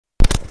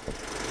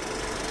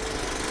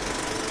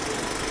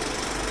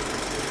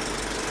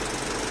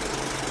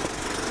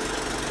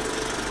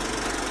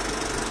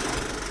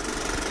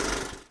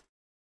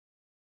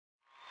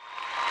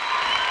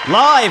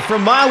Live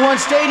from Mile One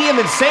Stadium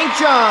in St.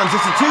 John's,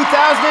 it's the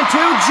 2002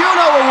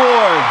 JUNO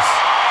Awards.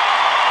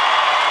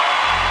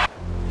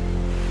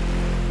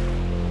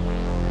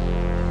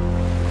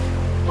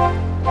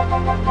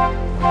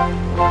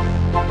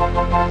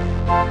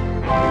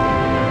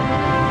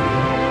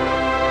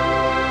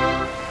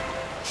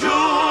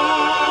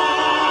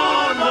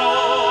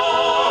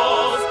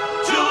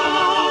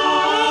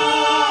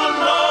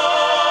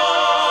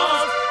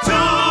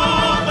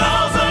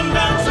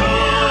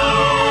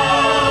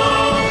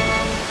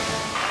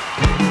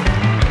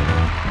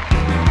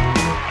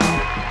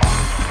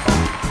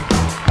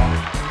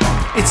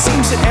 It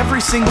seems that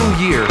every single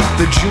year,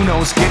 the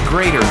JUNOs get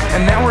greater.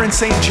 And now we're in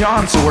St.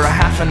 John's, so we're a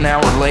half an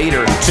hour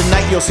later.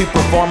 Tonight you'll see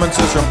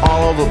performances from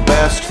all of the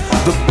best.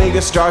 The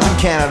biggest stars in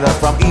Canada,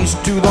 from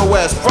east to the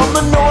west, from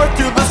the north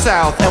to the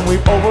south, and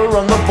we've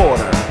overrun the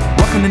border.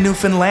 Welcome to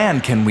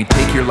Newfoundland, can we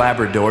take your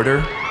Labrador?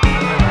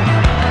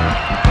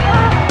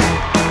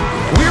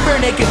 We're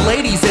Barenaked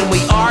Ladies and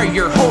we are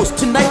your hosts.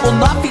 Tonight will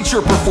not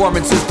feature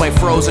performances by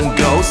Frozen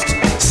Ghost.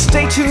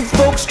 Stay tuned,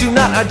 folks, do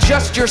not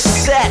adjust your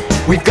set.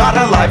 We've got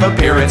a live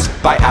appearance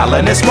by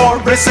Alanis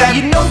Morissette.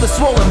 You know the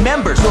swollen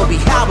members will be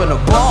having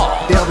a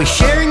ball. They'll be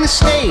sharing the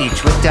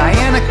stage with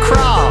Diana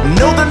Krall.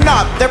 No, they're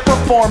not. They're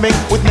performing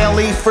with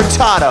Nelly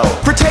Furtado.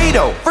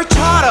 Potato,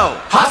 Furtado.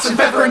 Hots and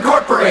Pepper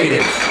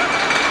Incorporated.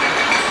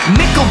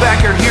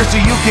 Nickelback are here so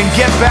you can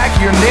get back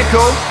your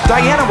nickel.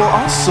 Diana will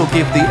also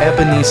give the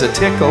Ebonies a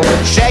tickle.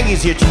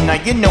 Shaggy's here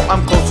tonight, you know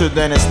I'm closer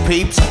than his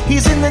peeps.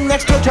 He's in the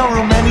next hotel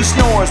room and he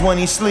snores when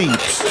he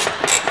sleeps.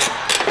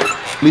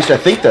 At least I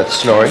think that's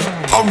snoring.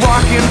 A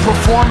rockin'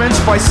 performance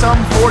by Sum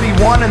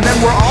 41, and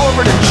then we're all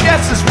over to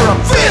Jess's for a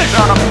finish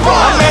on a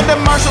bun. Amanda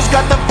Marshall's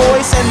got the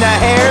voice and the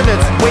hair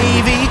that's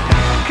wavy.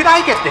 Could I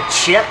get the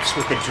chips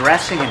with the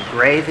dressing and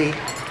gravy?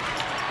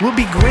 We'll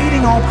be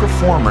grading all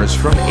performers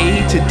from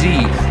A to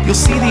D. You'll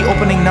see the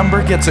opening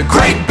number gets a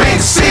great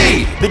big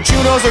C. The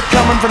JUNOs are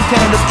coming from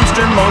Canada's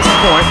easternmost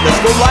point. Let's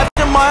go live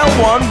to Mile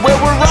One where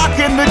we're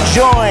rocking the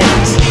joint.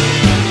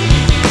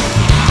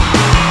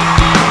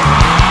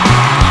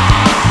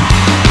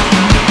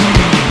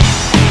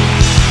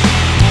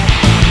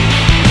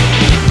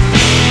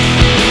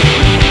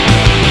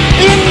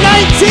 In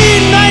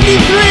 1993,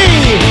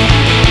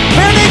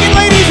 Barenaked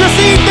Ladies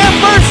received their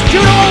first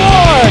JUNO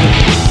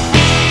Award.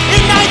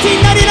 In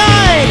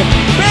 1999,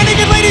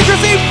 Barenaked Ladies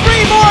received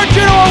 3 more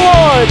JUNO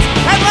Awards.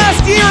 And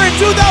last year, in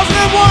 2001,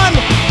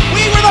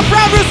 we were the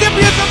proud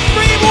recipients of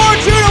 3 more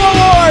JUNO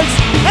Awards.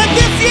 And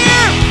this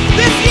year,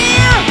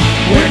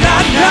 we're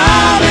not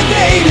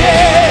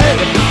nominated.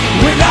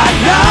 We're not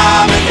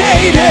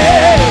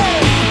nominated.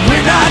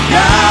 We're not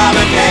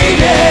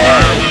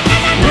nominated.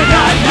 We're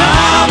not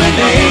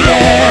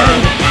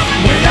nominated.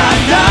 We're not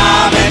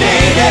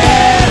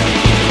nominated.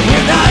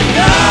 We're not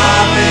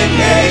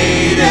nominated.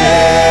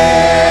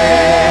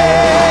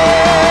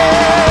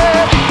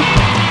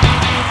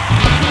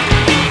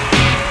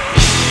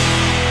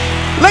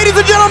 Ladies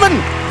and gentlemen,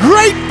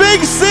 great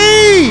big C!